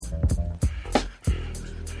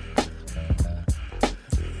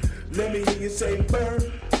Let me hear you say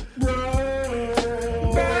burn, bro.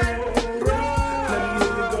 Burn, bro. Let me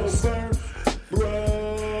hear you go burn, bro.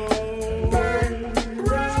 Burn,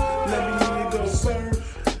 bro. Let me hear you go burn,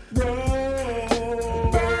 bro.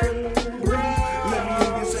 Burn, bro. Let me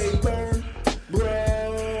hear you say burn, bro.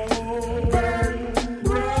 Burn,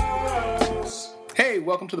 bros. Hey,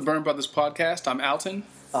 welcome to the Burn Brothers podcast. I'm Alton.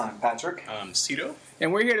 I'm Patrick. I'm Cito.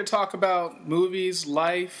 And we're here to talk about movies,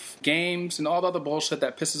 life, games, and all the other bullshit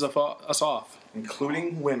that pisses us off.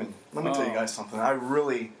 Including women. Let me tell you guys something. I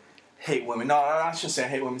really hate women. No, I shouldn't say I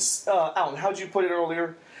hate women. Alan, how'd you put it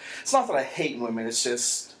earlier? It's not that I hate women, it's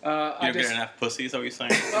just... You don't get enough pussy, is that what you're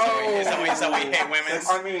saying? Oh. Is that why you hate women?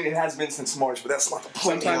 I mean, it has been since March, but that's not the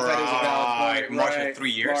point. Sometimes that is a valid point. March right. of 3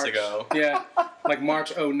 years March. ago. Yeah, like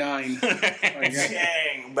March 09.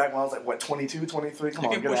 Dang. Back when I was like, what, 22, 23? Come You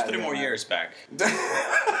on, can get push out of 3 here, more man. years back.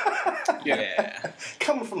 Yeah.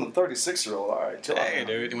 Coming from the 36-year-old, all right, chill out. Hey,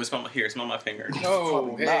 dude. And smell my finger. Oh,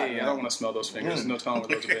 Probably hey, not, I man. don't want to smell those fingers. No telling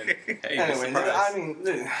where those have been. Hey, Anyway, surprise. I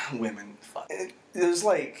mean, women. Fuck. There's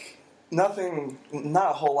like nothing,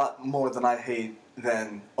 not a whole lot more than I hate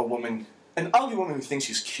than a woman, an ugly woman who thinks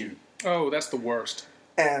she's cute. Oh, that's the worst.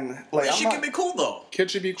 And like, She can be cool, though.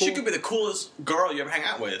 Kid should be cool. She could be the coolest girl you ever hang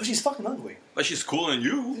out but with. she's fucking ugly. But she's cooler than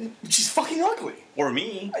you. She's fucking ugly. Or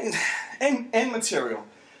me. And material.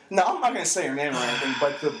 Now, I'm not going to say her name or anything,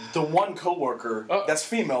 but the one coworker that's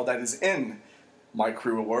female that is in my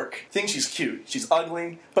crew of work thinks she's cute. She's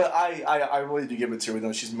ugly, but I really do give it to her,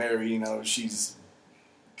 though. She's married, you know, she's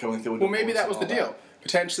going through a Well, maybe divorce that was the and all deal.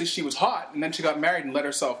 Potentially she was hot, and then she got married and let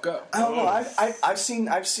herself go. I don't know.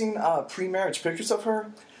 I've seen pre-marriage pictures of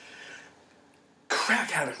her.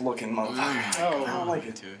 Crack addict looking motherfucker. Oh. I don't like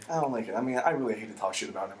it. Dude. I don't like it. I mean, I really hate to talk shit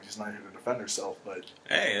about him. She's not here to defend herself, but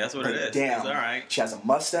Hey, that's what it is. damn, It's alright. she has a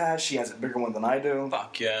mustache. She has a bigger one than I do.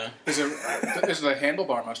 Fuck yeah. Is it a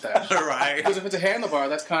handlebar mustache? Alright. Because if it's a handlebar,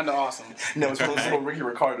 that's kind of awesome. No, it's one of those little Ricky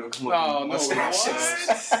Ricardo looking Oh, no.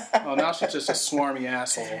 mustaches. Oh, now she's just a swarmy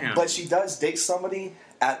asshole. Damn. But she does date somebody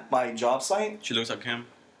at my job site. She looks like him.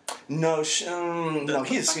 No, no,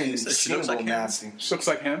 he's fuck you said? She looks a like little him. nasty. She looks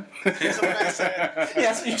like him. That's what I said. Yeah,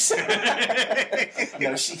 that's what you said.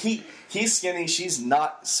 No, he's skinny. She's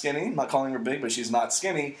not skinny. I'm not calling her big, but she's not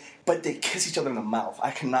skinny. But they kiss each other in the mouth.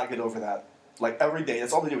 I cannot get over that. Like every day,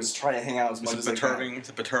 that's all they do is try to hang out as much Is as it they can. perturbing? Does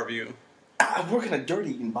it perturb you? I work in a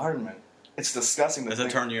dirty environment. It's disgusting. Does it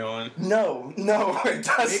turn you on? No, it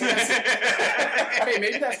doesn't. Hey,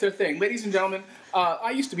 maybe that's their thing. Ladies and gentlemen,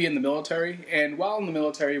 I used to be in the military, and while in the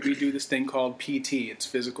military, we do this thing called PT. It's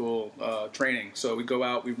physical training. So we go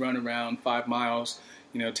out, we run around 5 miles,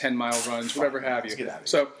 10-mile runs, whatever have you. Let's get out of here.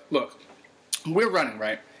 So, look, we're running,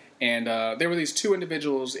 right? And there were these 2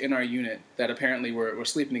 individuals in our unit that apparently were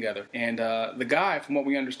sleeping together. And the guy, from what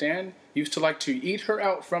we understand, used to like to eat her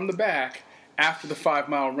out from the back after the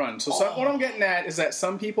 5-mile run. So what I'm getting at is that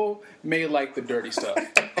some people may like the dirty stuff.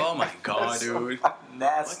 Oh my god, dude. What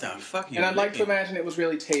Nasty. the fuck are you And I'd like to licking? imagine it was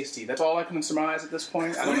really tasty. That's all I can surmise at this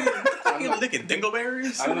point. I don't know. Fucking licking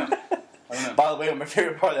dingleberries? I don't know. By the way, my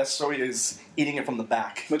favorite part of that story is eating it from the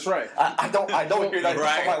back. That's right. I don't hear that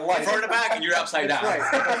Right. in my life. Front to back and you're upside down.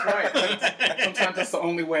 That's right. Sometimes that's the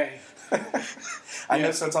only way. I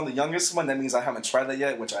know since I'm the youngest one, that means I haven't tried that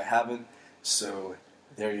yet, which I haven't. So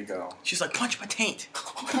there you go. She's like, punch my taint.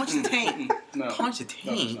 Punch the taint. No. Punch the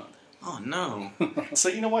No, it's taint. not. Oh no. So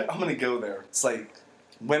you know what? I'm gonna go there. It's like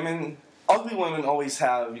ugly women always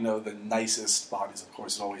have the nicest bodies. Of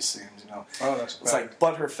course, it always seems. Oh, that's It's like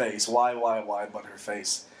butt her face. Why butt her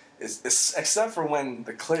face? It's except for when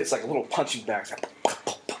the clit. It's like a little punching bag. It's like,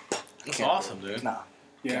 That's can't awesome, do it. dude. Nah,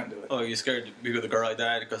 Yeah. can't do it. Oh, you scared to be with a girl like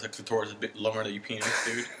that because like the clitoris is a bit longer than your penis,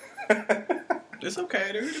 dude? It's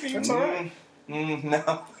okay, dude. I mean, That's all right.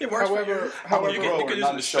 No. It works However- for you. however- you Grower, can do not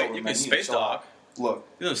some a space, shower, you man. can You space need to dock. Look.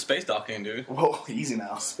 You know, space docking, dude. Whoa, easy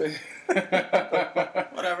now.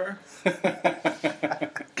 Whatever. I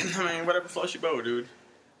mean, whatever floats your boat, dude.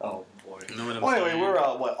 Oh boy. You know what I'm Well, anyway, saying? we're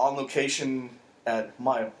on location at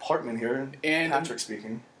my apartment here. And- Patrick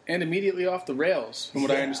speaking. And immediately off the rails, from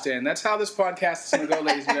what I Yeah. understand. That's how this podcast is going to go,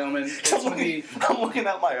 ladies and gentlemen. It's going to be I'm looking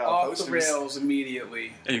at my off posters. the rails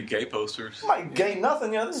immediately. Hey, you gay posters. My gay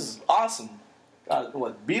nothing. This is awesome. Got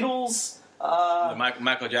what? Beatles. The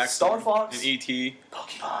Michael Jackson. Star Fox. And E.T.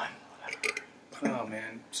 Pokemon. Oh,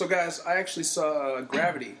 man. So, guys, I actually saw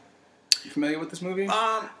Gravity. You familiar with this movie?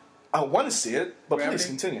 I want to see it, but Gravity? please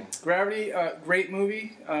continue. Gravity, great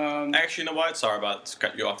movie. Actually, you know what? Sorry about to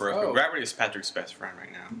cut you off real quick. Oh. Gravity is Patrick's best friend right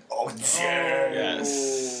now. Oh, dang.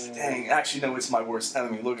 Yes. Dang. Actually, no, it's my worst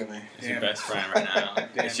enemy. Look at me. He's your Damn. best friend right now.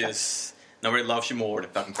 Damn. It's just nobody loves you more than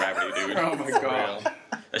fucking Gravity, dude. Oh, my For God. real.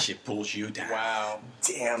 That shit pulls you down. Wow.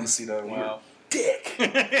 Damn, Cito, Wow. you're a dick.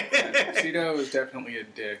 Cito is definitely a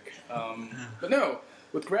dick. But no,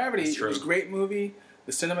 with Gravity, That's it was a true. great movie.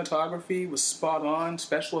 The cinematography was spot on.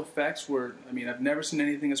 Special effects were, I mean, I've never seen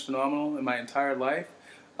anything as phenomenal in my entire life.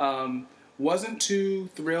 Wasn't too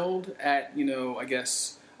thrilled at, I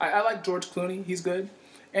guess, I like George Clooney. He's good.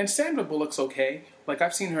 And Sandra Bullock's okay. Like,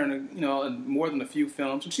 I've seen her in more than a few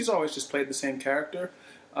films, and she's always just played the same character.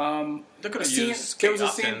 They could have Scene- used there Kate was a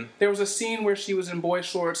Upton. scene. There was a scene where she was in boy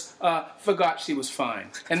shorts. Forgot she was fine,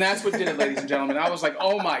 and that's what did it, ladies and gentlemen. I was like,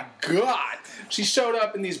 "Oh my god!" She showed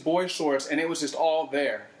up in these boy shorts, and it was just all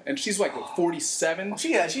there. And she's like what, 47,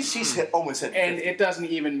 She's almost hit. and it doesn't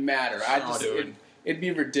even matter. I Oh, just dude. it'd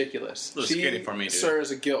be ridiculous. A little skinny for me, dude. Sir,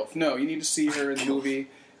 is a gilf. No, you need to see her in the movie.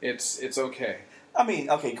 It's okay. I mean,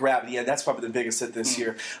 okay, Gravity. Yeah, that's probably the biggest hit this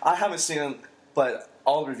year. I haven't seen it, but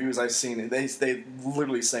all the reviews I've seen, they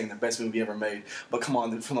literally saying the best movie ever made. But come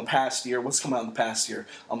on, from the past year, what's come out in the past year?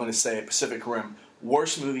 I'm going to say Pacific Rim,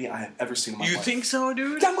 worst movie I have ever seen in my life. You think so,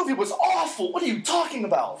 dude? That movie was awful. What are you talking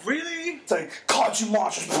about? Really? It's like kaiju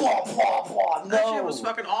monsters, blah blah blah. No, That shit was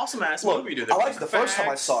fucking awesome ass Look, movie, dude. I liked it the first time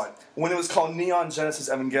I Facts. saw it when it was called Neon Genesis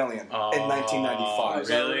Evangelion in Is 1995. that what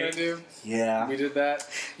Really? we're gonna do? Yeah. We did that?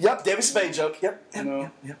 Yep. David Spade joke. Yep.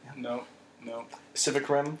 No. Yep. No. Pacific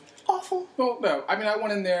Rim. Awful. Well, no. I mean, I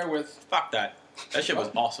went in there with. Fuck that. That shit was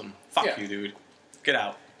awesome. Fuck Yeah. you, dude. Get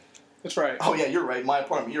out. That's right. Oh yeah, you're right. My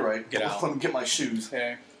apartment. You're right. Get out. Let me get my shoes.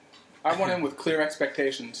 Okay. I went in with clear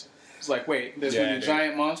expectations. It's like, wait, there's Yeah, gonna be dude.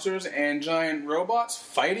 giant monsters and giant robots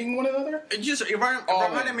fighting one another? It just All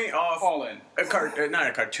reminded in. me of All in. not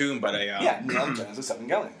a cartoon, but a Yeah, Neon Genesis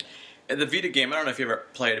Evangelion. the video game. I don't know if you ever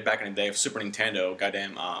played it back in the day of Super Nintendo.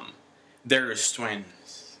 Goddamn, Darius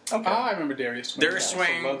Twins. Okay. I remember Darius Twin. Darius I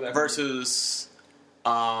also Twin love that versus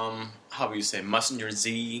how do you say Messenger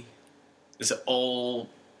Z? It's an old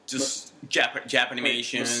just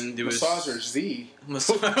Japanimation. There was Massager Z. Mas-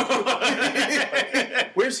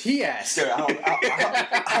 Where's he at? Scared.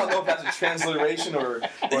 I don't know if that's a transliteration or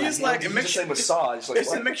It's like a you just mixture- say massage. Like, It's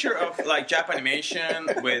what? a mixture of like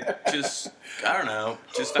Japanimation with just I don't know,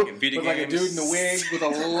 just fucking video With like a games. dude in a wig with a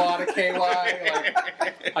lot of KY.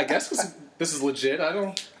 Like, I guess this is legit. I don't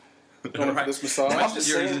know for this massage. I'm just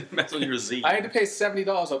saying. Messenger Z. I had to pay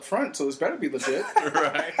 $70 up front, so this better be legit.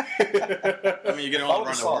 right. I mean, you get If I all would around have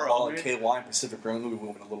the saw a ball world. of KY in Pacific Rim, the movie would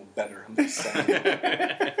have been a little better. I'm just saying.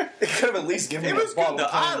 It could have at least given It me was a good bottle though.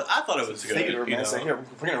 of Tang I thought it was good. theater, You man. know? Say, here,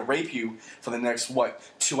 we're going to rape you for the next,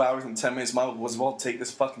 2 hours and 10 minutes. Might as well take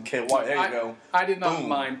this fucking KY. There you go. I did not Boom.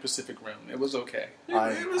 mind Pacific Rim. It was okay. It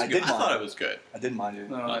was I good. did I thought mind it was good. I didn't mind it.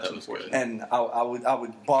 No, I thought that's it was good. unfortunate. And I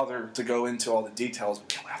would bother to go into all the details,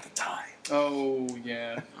 but we don't have the time. Oh,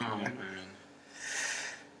 yeah. Oh man.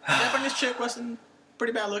 Japanese chick wasn't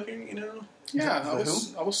pretty bad looking, you know. Yeah, Who?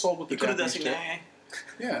 I was sold with the Ikuru Japanese chick. dasine.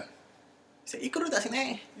 Yeah. Say Ikuru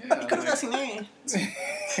dasine. Yeah, Ikuru like- dasine.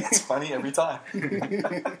 It's funny every time.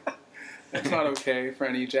 It's not okay for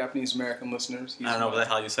any Japanese American listeners. I don't know what the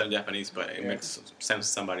hell you said in Japanese, but it makes sense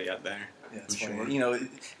to somebody out there. Yeah, it's I'm funny. sure. You know,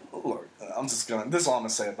 look, I'm just gonna. This is all I'm gonna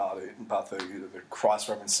say about it. About the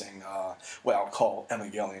cross-referencing what I'll call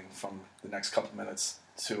Evangelion from the next couple minutes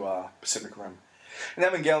to Pacific Rim. In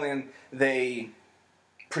Evangelion, they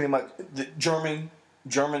pretty much the German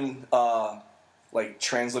like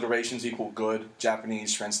transliterations equal good,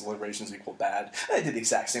 Japanese transliterations equal bad. They did the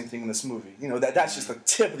exact same thing in this movie. You know that's just the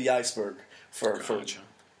tip of the iceberg for Gotcha.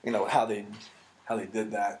 you know how they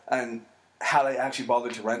did that and how they actually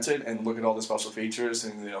bothered to rent it and look at all the special features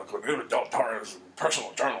and go Del Toro's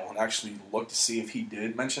personal journal and actually look to see if he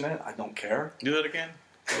did mention it. I don't care. Do that again.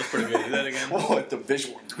 That was pretty good. Do that again. What the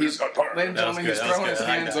visual? Ladies and That was gentlemen, he's good, that was throwing his good. I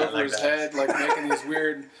like hands that, I over like his that. head, like making these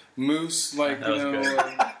weird moose, like, That was good.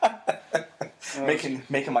 like,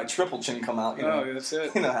 making my triple chin come out. You know, oh, that's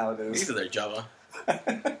it. you know how it These is. are their Java.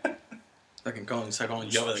 Fucking going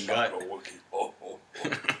Java the gut.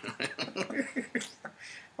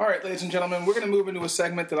 All right, ladies and gentlemen, we're going to move into a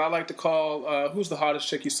segment that I like to call Who's the Hottest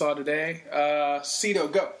Chick You Saw Today? Cito,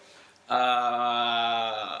 go.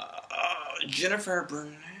 Jennifer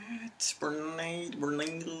Burnett, CNN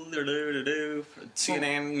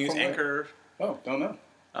news from where? anchor. Oh, don't know.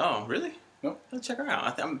 Oh, really? Nope. Let's check her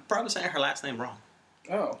out. I'm probably saying her last name wrong.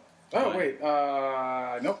 Oh, Right. wait.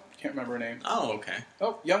 Nope, can't remember her name. Oh, okay.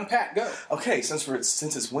 Oh, Young Pat, go. Okay, since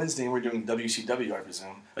it's Wednesday and we're doing WCW, I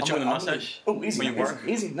presume. But you with a mustache? Oh, easy, When you work?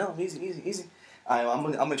 easy. I'm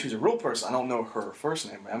gonna choose a real person. I don't know her first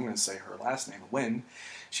name, but I'm gonna say her last name, Wynn.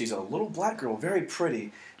 She's a little black girl, very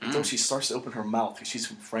pretty. Until she starts to open her mouth, because she's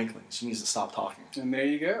from Franklin. She needs to stop talking. And there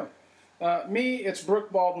you go. Me, it's Brooke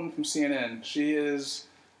Baldwin from CNN. She is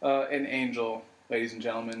an angel. ladies and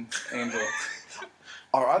gentlemen, Angel.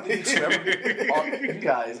 Are either of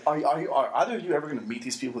you are either of you ever going to meet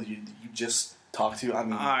these people you just talked to? I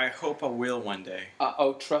mean, I hope I will one day.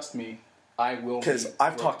 Trust me, I will. because meet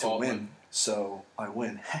I've Brooke talked to Baldwin. Win, so I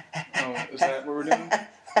win. Oh, is that what we're doing?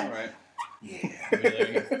 All right. Yeah.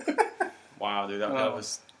 Really? Wow, dude, that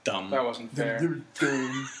was dumb. That wasn't fair. Dude,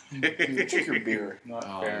 drink your beer. Not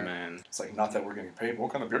Oh, fair. man. It's like, not that we're getting paid.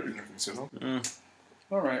 What kind of beer are you drinking, Susan?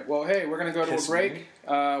 All right. Well, hey, we're gonna go to Kiss a break. me.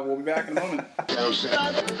 We'll be back in a moment.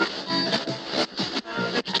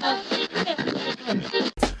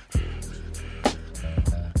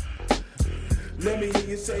 Let me hear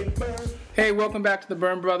you say burn. Hey, welcome back to the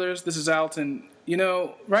Burn Brothers. This is Alton. You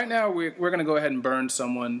know, right now we're going to go ahead and burn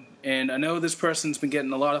someone. And I know this person's been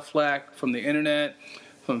getting a lot of flack from the internet,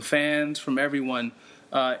 from fans, from everyone.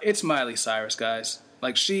 It's Miley Cyrus, guys.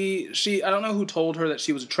 Like, she, I don't know who told her that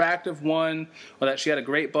she was attractive, one, or that she had a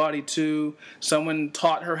great body, two. Someone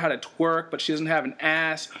taught her how to twerk, but she doesn't have an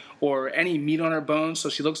ass or any meat on her bones, so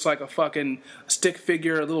she looks like a fucking stick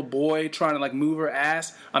figure, a little boy trying to, like, move her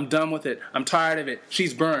ass. I'm done with it. I'm tired of it.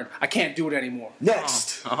 She's burned. I can't do it anymore.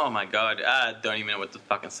 Next. Oh my god, I don't even know what to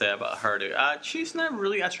fucking say about her, dude. She's not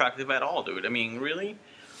really attractive at all, dude. I mean, really?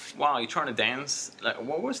 Wow, you trying to dance? Like,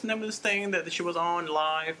 what was the name of this thing that she was on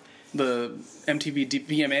live? The MTV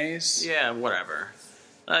VMAs? Yeah, whatever.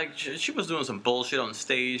 Like, she was doing some bullshit on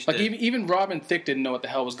stage. Like, that- even Robin Thicke didn't know what the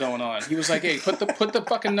hell was going on. He was like, hey, put the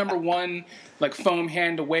fucking number one, like, foam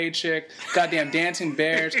hand away chick, goddamn dancing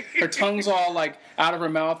bears. Her tongue's all, like, out of her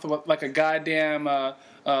mouth like a goddamn,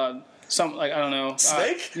 some, like, I don't know.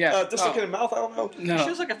 Snake? Yeah. Dislocated mouth? I don't know. No. She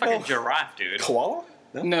was like a fucking giraffe, dude. Koala?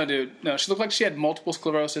 No. No, dude. No, she looked like she had multiple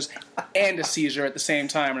sclerosis and a seizure at the same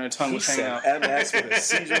time, and her tongue He was hanging out. said MS with a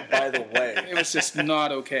seizure, by the way. It was just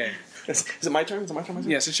not okay. Is it my turn?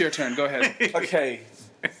 Yes, it's your turn. Go ahead. Okay.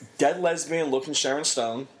 Dead lesbian looking Sharon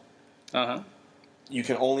Stone. Uh-huh. You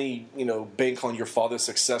can only, bank on your father's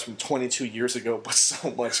success from 22 years ago, but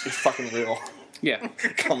so much fucking real. Yeah.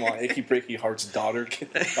 Come on, Achy Breaky Heart's daughter.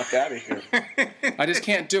 Get the fuck out of here. I just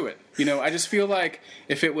can't do it. I just feel like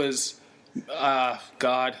if it was,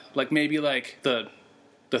 God, like maybe like the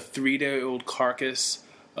 3-day-old carcass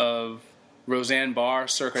of Roseanne Barr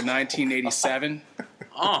circa 1987.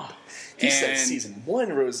 Oh, He said And- season 1,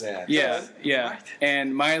 Roseanne. Yeah, yeah. Right.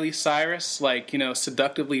 And Miley Cyrus, like,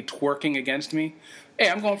 seductively twerking against me. Hey,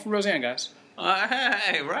 I'm going for Roseanne, guys.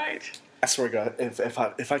 hey, right. I swear to God,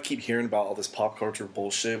 if I keep hearing about all this pop culture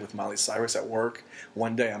bullshit with Miley Cyrus at work,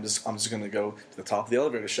 one day I'm just gonna go to the top of the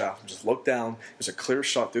elevator shaft and just look down. There's a clear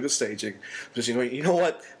shot through the staging. Just you know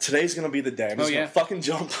what? Today's gonna be the day. I'm just yeah. gonna fucking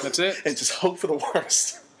jump. That's it. And just hope for the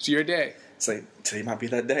worst. It's your day. It's like today might be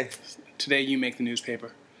that day. Today you make the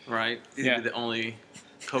newspaper. Right. He'd Yeah. be the only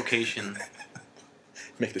Caucasian.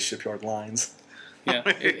 Make the shipyard lines. Yeah,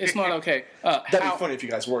 it's not okay. That'd be funny if you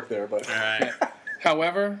guys worked there, but All right.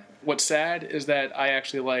 However, what's sad is that I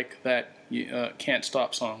actually like that Can't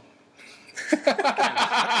Stop song. so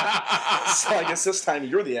I guess this time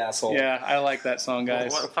you're the asshole. Yeah, I like that song,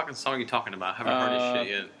 guys. What fucking song are you talking about? Haven't heard this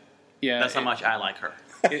shit yet. Yeah, That's how much I like her.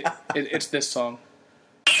 it's this song.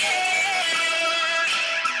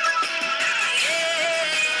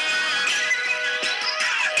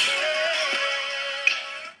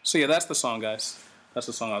 So yeah, that's the song, guys. That's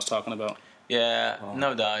the song I was talking about. Yeah,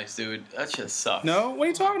 no dice, dude. That shit sucks. No, what are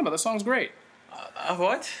you talking about? The song's great.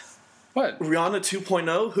 What? What? Rihanna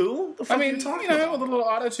 2.0? Who? The fuck I mean, are you talking with about? a little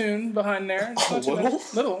auto-tune behind there. It's not too bad.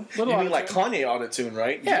 Little You mean auto-tune. like Kanye autotune,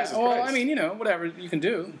 right? Yeah, Jesus well, Christ. I mean, whatever you can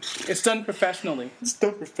do. It's done professionally. It's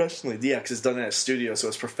done professionally. Yeah, because it's done in a studio, so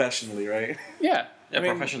it's professionally, right? Yeah. Yeah, I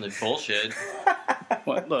mean, professionally bullshit.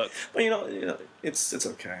 What? Look. But you know, it's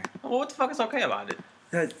okay. Well, what the fuck is okay about it?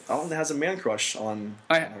 Yeah, Alton has a man crush on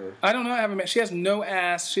her. I don't know. I haven't met. She has no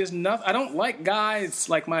ass. She has nothing. I don't like guys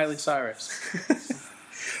like Miley Cyrus.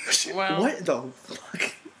 Well- What the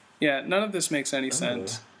fuck? Yeah, none of this makes any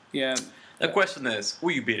sense. Yeah. The question is,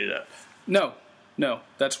 will you beat it up? No.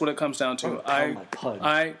 That's what it comes down to. Oh, pound my pud.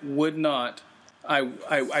 I would not.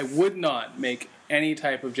 I would not make any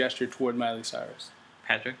type of gesture toward Miley Cyrus.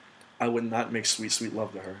 Patrick? I would not make sweet, sweet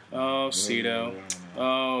love to her. Oh, Cito.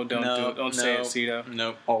 Oh, don't do it. Don't say it, Cito.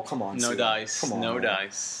 Nope. Oh, come on. No Cito. dice. Come on. No man.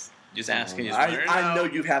 dice. Just asking you. I know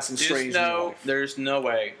you've had some Just strange in your no. life. There's no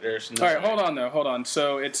way. There's no All right, way. hold on.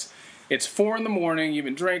 So it's 4 a.m. You've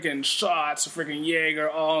been drinking shots of freaking Jaeger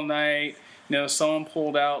all night. Someone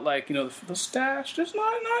pulled out the stash. There's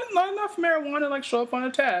not enough marijuana to show up on a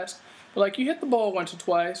test. But you hit the bowl once or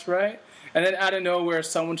twice, right? And then out of nowhere,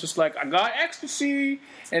 someone's just like, I got ecstasy,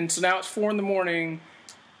 and so now it's 4 a.m.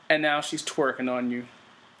 and now she's twerking on you.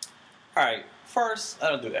 All right. First, I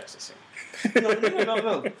don't do ecstasy.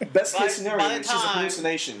 No. Best By case scenario, the she's a time-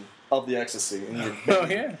 hallucination of the ecstasy. And you're Oh,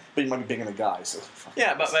 yeah. But you might be banging a guy, so.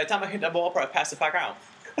 Yeah, but by the time I hit that ball, I'll probably pass the fuck out.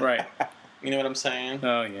 Right. You know what I'm saying?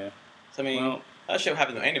 Oh, yeah. So, I mean, Well- that shit would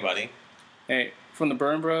happen to anybody. Hey, from the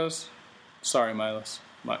Burn Bros, sorry, Milos.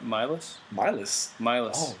 Milos? Milos.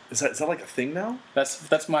 Milos. Oh, is that like a thing now?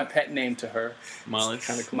 That's my pet name to her. Miles.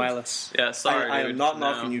 Kinda cool. Milos. Yeah, sorry, I dude. am not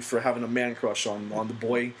No. knocking you for having a man crush on the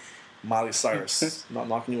boy Miley Cyrus. Not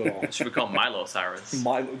knocking you at all. Should we call Milo Cyrus?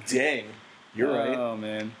 Milo, dang, you're right. Oh,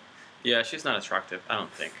 man. Yeah, she's not attractive, I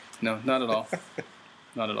don't think. No, not at all.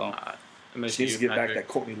 Not at all. I miss She needs you, to get back Patrick. that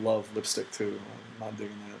Courtney Love lipstick too. I'm not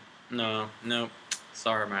digging that. No.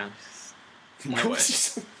 Sorry, man. Miley, Wait,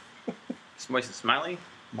 Smiley?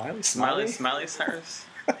 Smiley. Smiley Cyrus?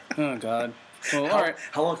 Oh, God. Well, all right.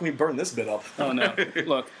 How long can we burn this bit up? Oh, no.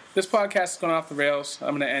 Look, this podcast is going off the rails.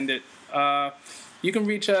 I'm going to end it. You can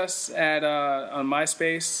reach us at on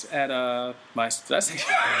MySpace at did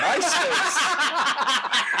I say?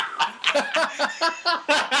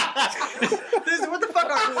 What the fuck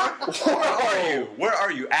are you? Where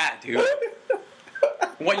are you at, dude?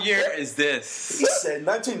 What year is this? He said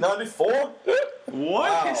 1994. What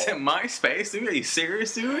Wow. is it? MySpace, dude? Are you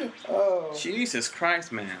serious, dude? Oh, Jesus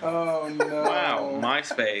Christ, man! oh no! Wow,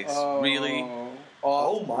 MySpace, Oh, really?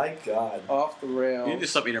 Oh my God. Off the rails. You need to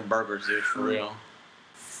stop eating burgers, dude, for real.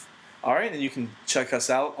 All right, and you can check us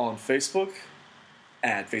out on Facebook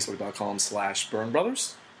at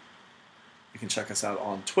facebook.com/BurnBrothers. You can check us out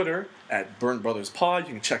on Twitter at BurnBrothersPod.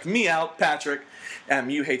 You can check me out, Patrick, at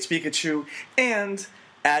MewHatesPikachu, and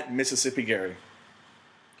at Mississippi Gary.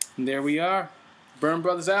 And there we are. Burn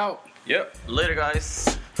Brothers out. Yep. Later,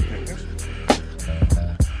 guys.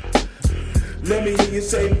 Let me hear you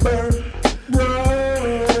say burn,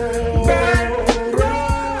 bro.